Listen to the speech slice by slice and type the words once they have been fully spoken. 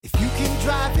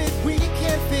drive it, we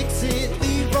can fix it.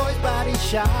 Leroy's Body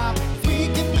Shop. We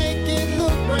can make it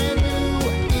look brand new.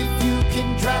 If you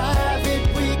can drive it,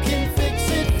 we can fix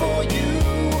it for you.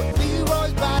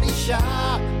 Leroy's Body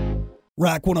Shop.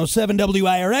 Rock 107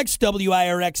 WIRX,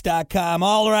 WIRX.com.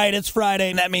 All right, it's Friday,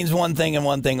 and that means one thing and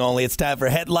one thing only. It's time for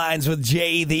Headlines with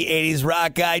Jay, the 80s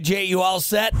rock guy. Jay, you all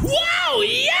set? Wow,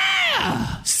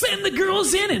 yeah! Send the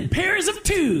girls in pairs of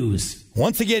twos.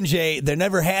 Once again, Jay, there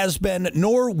never has been,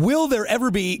 nor will there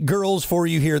ever be, girls for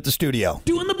you here at the studio.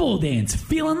 Doing the bull dance,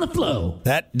 feeling the flow.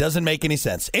 That doesn't make any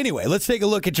sense. Anyway, let's take a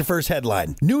look at your first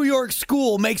headline. New York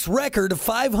school makes record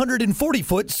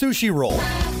 540-foot sushi roll.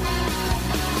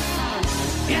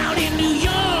 Out in New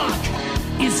York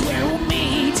is where we'll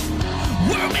meet.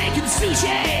 We're making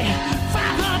sushi,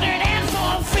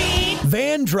 504 feet.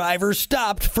 Van driver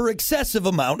stopped for excessive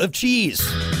amount of cheese.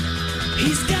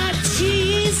 He's got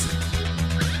cheese,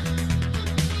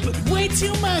 but way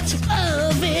too much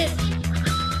of it.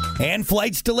 And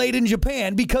flights delayed in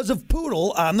Japan because of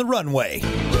poodle on the runway.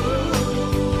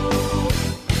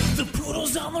 The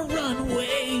poodle's on the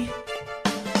runway.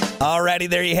 Alrighty,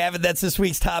 there you have it. That's this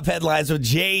week's top headlines with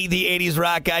Jay, the 80s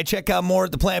rock guy. Check out more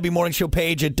at the Plan B Morning Show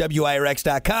page at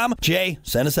WIRX.com. Jay,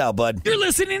 send us out, bud. You're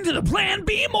listening to the Plan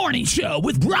B Morning Show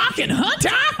with Rock and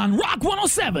Hunter on Rock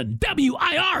 107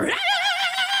 WIRX.